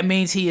 That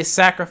means he is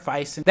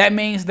sacrificing. That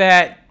means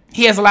that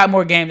he has a lot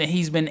more game than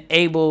he's been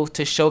able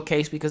to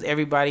showcase because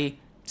everybody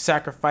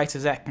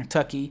sacrifices at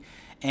Kentucky.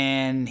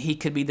 And he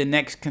could be the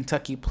next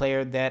Kentucky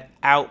player that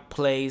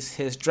outplays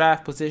his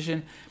draft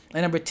position.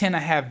 At number 10, I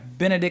have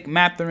Benedict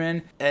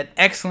Mathurin, an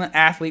excellent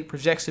athlete,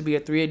 projects to be a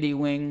 3-D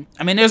wing.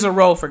 There's a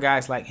role for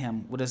guys like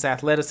him with his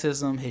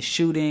athleticism, his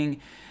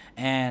shooting,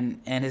 and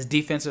his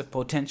defensive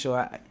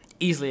potential.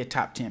 Easily a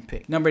top 10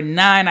 pick. Number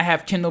 9, I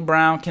have Kendall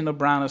Brown. Kendall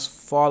Brown has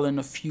fallen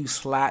a few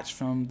slots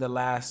from the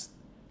last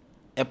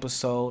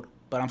episode,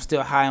 but I'm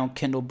still high on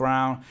Kendall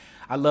Brown.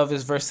 I love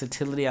his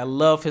versatility. I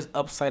love his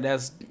upside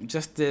as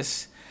just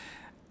this,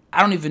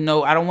 I don't even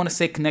know, I don't want to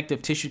say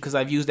connective tissue because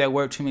I've used that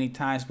word too many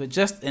times, but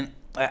just an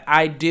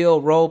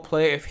ideal role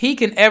player. If he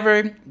can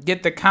ever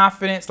get the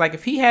confidence, like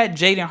if he had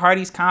Jaden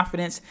Hardy's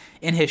confidence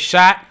in his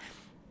shot,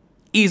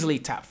 easily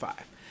top 5.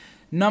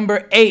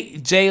 Number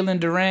 8, Jalen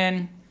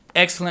Duren.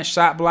 Excellent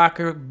shot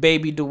blocker,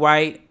 baby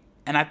Dwight.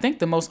 And I think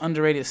the most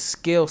underrated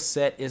skill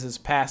set is his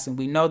passing.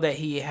 We know that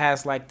he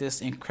has like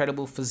this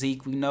incredible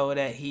physique. We know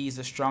that he's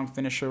a strong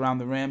finisher around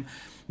the rim.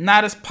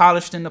 Not as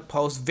polished in the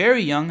post.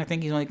 Very young. I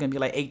think he's only going to be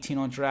like 18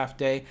 on draft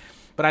day.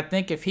 But I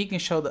think if he can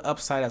show the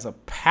upside as a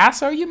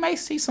passer, you may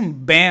see some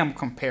Bam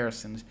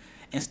comparisons.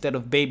 instead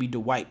of Baby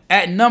Dwight.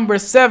 At number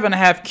 7, I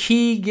have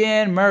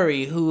Keegan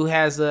Murray, who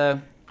has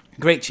a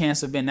great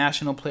chance of being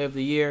National Player of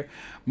the Year.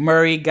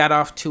 Murray got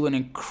off to an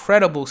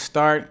incredible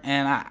start,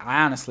 and I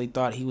honestly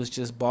thought he was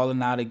just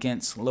balling out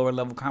against lower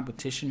level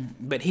competition.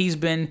 But he's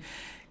been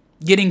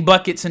getting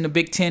buckets in the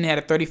Big Ten. He had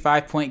a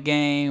 35-point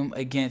game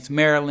against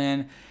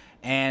Maryland.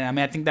 And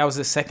I think that was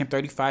his second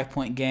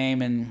 35-point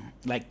game in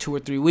like 2 or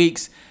 3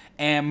 weeks.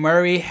 And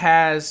Murray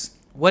has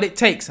what it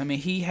takes.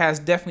 He has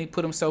definitely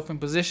put himself in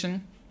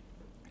position.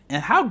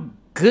 And how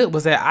good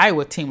was that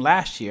Iowa team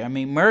last year?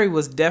 Murray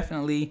was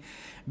definitely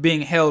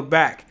being held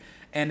back.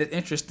 And it's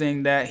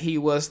interesting that he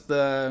was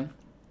the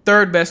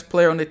third best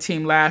player on the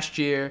team last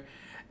year.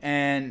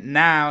 And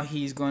now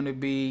he's going to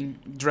be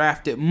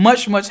drafted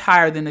much, much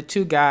higher than the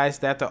 2 guys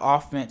that the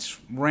offense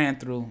ran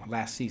through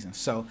last season.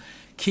 So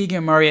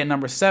Keegan Murray at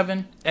number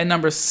 7. At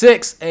number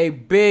 6, a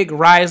big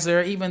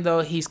riser, even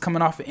though he's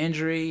coming off an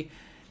injury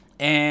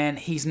and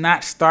he's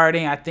not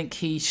starting. I think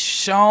he's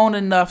shown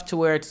enough to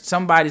where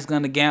somebody's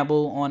going to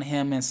gamble on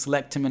him and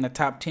select him in the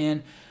top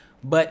 10.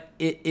 But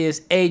it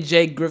is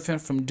A.J. Griffin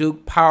from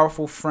Duke.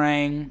 Powerful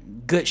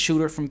frame, good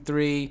shooter from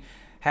 3.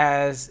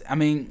 Has,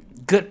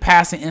 good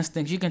passing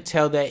instincts. You can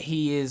tell that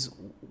he is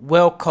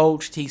well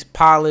coached. He's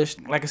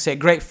polished. Like I said,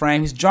 great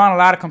frame. He's drawn a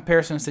lot of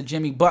comparisons to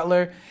Jimmy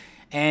Butler.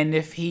 And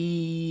if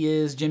he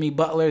is Jimmy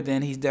Butler,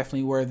 then he's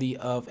definitely worthy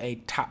of a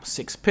top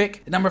 6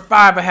 pick. At number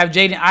 5, I have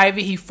Jaden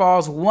Ivey. He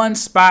falls 1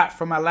 spot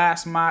from my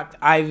last mock.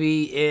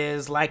 Ivey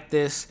is like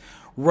this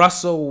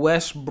Russell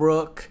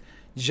Westbrook,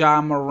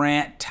 Ja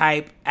Morant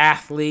type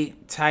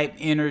athlete, type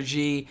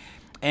energy.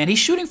 And he's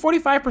shooting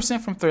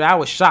 45% from 3. I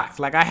was shocked.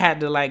 I had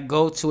to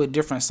go to a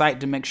different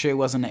site to make sure it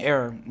wasn't an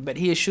error. But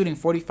he is shooting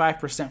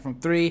 45% from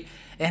 3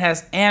 and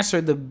has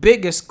answered the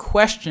biggest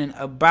question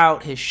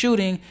about his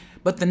shooting.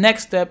 But the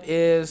next step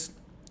is,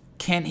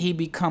 can he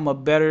become a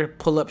better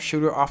pull-up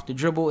shooter off the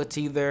dribble? It's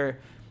either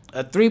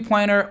a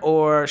 3-pointer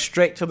or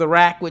straight to the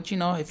rack, which,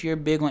 if you're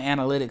big on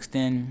analytics,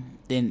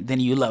 then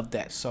you love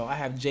that. So I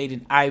have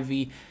Jaden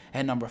Ivey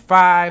at number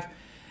 5.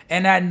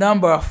 And at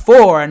number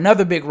 4,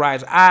 another big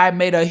riser. I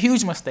made a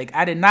huge mistake.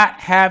 I did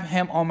not have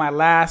him on my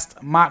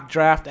last mock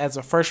draft as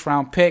a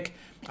first-round pick.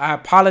 I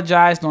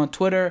apologized on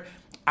Twitter.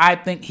 I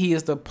think he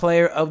is the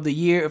player of the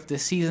year if the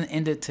season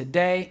ended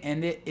today,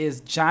 and it is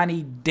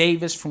Johnny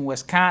Davis from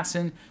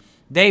Wisconsin.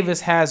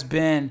 Davis has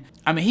been,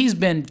 he's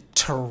been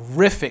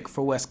terrific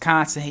for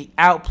Wisconsin. He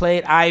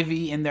outplayed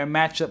Ivey in their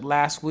matchup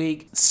last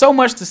week. So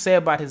much to say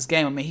about his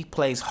game. He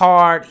plays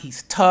hard.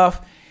 He's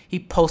tough. He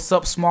posts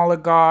up smaller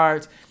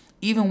guards.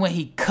 Even when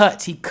he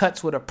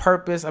cuts with a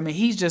purpose.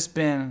 He's just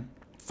been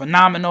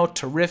phenomenal,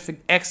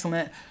 terrific,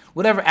 excellent,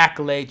 whatever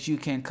accolades you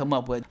can come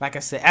up with. Like I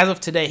said, as of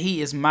today, he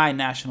is my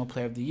National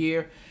Player of the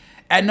Year.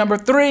 At number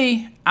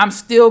 3, I'm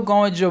still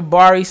going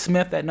Jabari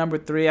Smith at number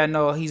 3. I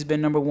know he's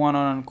been number 1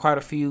 on quite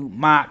a few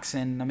mocks,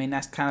 and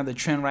that's kind of the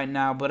trend right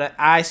now. But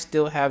I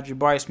still have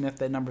Jabari Smith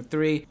at number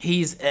 3.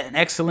 He's an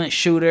excellent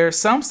shooter.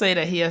 Some say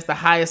that he has the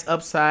highest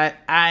upside.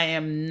 I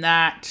am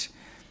not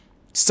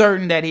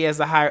certain that he has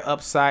a higher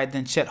upside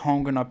than Chet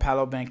Holmgren or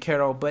Paolo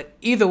Banchero. But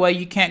either way,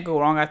 you can't go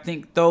wrong. I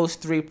think those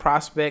 3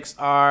 prospects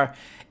are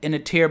in a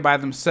tier by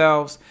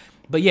themselves.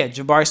 But yeah,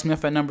 Jabari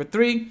Smith at number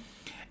 3.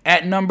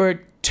 At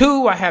number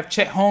 2, I have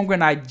Chet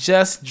Holmgren. I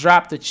just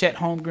dropped the Chet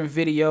Holmgren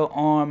video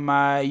on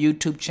my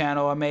YouTube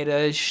channel. I made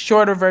a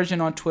shorter version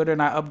on Twitter,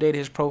 and I updated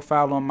his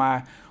profile on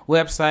my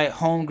website.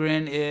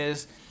 Holmgren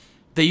is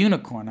the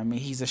unicorn.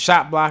 He's a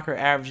shot blocker,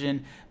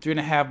 averaging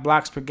 3.5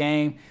 blocks per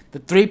game. The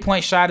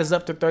 3-point shot is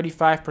up to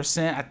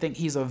 35%. I think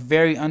he's a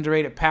very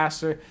underrated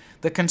passer.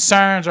 The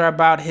concerns are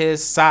about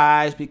his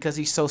size because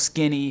he's so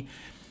skinny,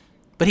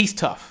 but he's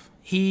tough.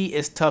 He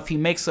is tough. He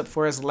makes up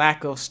for his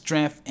lack of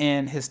strength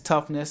and his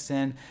toughness.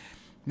 And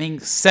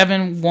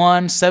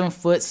 7'1", 7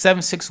 foot,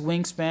 7'6"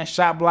 wingspan,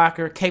 shot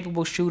blocker,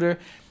 capable shooter.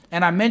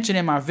 And I mentioned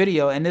in my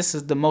video, and this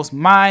is the most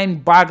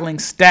mind-boggling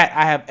stat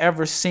I have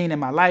ever seen in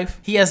my life,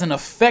 he has an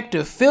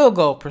effective field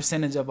goal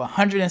percentage of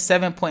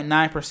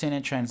 107.9%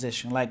 in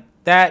transition.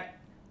 That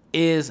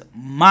is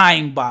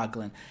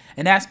mind-boggling.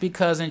 And that's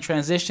because in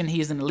transition,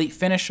 he's an elite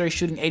finisher. He's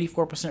shooting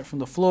 84% from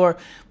the floor,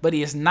 but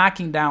he is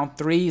knocking down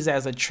threes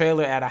as a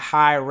trailer at a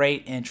high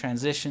rate in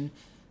transition.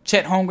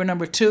 Chet Holmgren,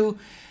 number 2.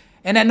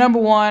 And at number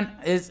 1,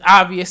 it's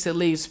obvious it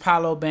leaves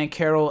Paolo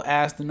Banchero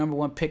as the number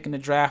 1 pick in the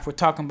draft. We're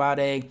talking about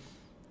a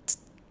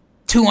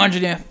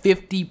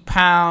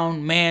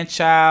 250-pound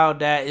man-child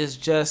that is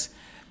just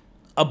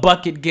a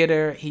bucket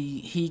getter.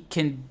 He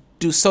can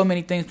do so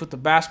many things with the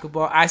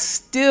basketball. I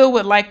still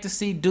would like to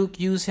see Duke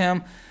use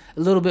him a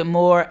little bit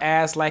more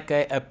as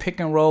a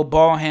pick-and-roll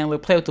ball handler,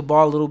 play with the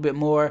ball a little bit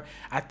more.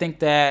 I think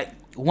that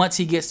once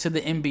he gets to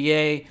the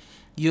NBA,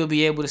 you'll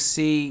be able to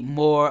see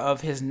more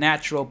of his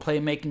natural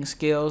playmaking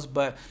skills.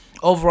 But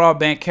overall,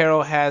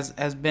 Banchero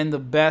has been the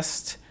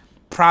best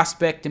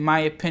prospect in my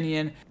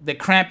opinion. The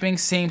cramping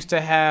seems to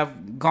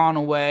have gone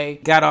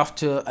away, got off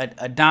to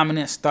a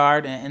dominant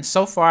start, and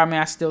so far,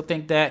 I still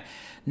think that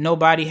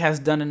nobody has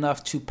done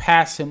enough to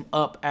pass him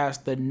up as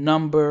the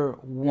number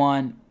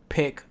 1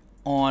 pick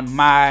on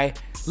my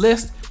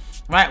list.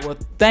 Right, well,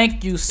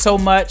 thank you so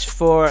much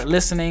for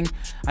listening.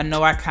 I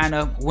know I kind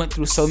of went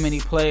through so many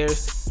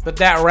players, but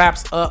that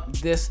wraps up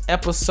this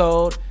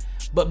episode.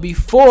 But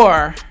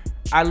before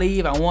I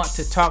leave, I want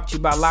to talk to you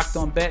about Locked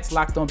On Bets.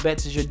 Locked On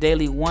Bets is your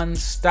daily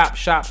one-stop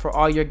shop for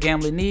all your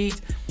gambling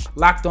needs.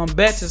 Locked On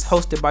Bets is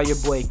hosted by your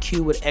boy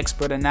Q with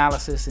expert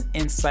analysis and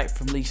insight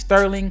from Lee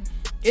Sterling.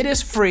 It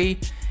is free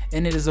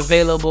and it is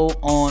available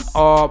on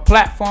all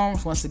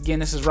platforms. Once again,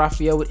 this is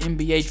Raphael with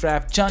NBA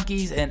Draft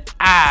Junkies, and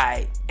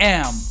I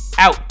am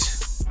out.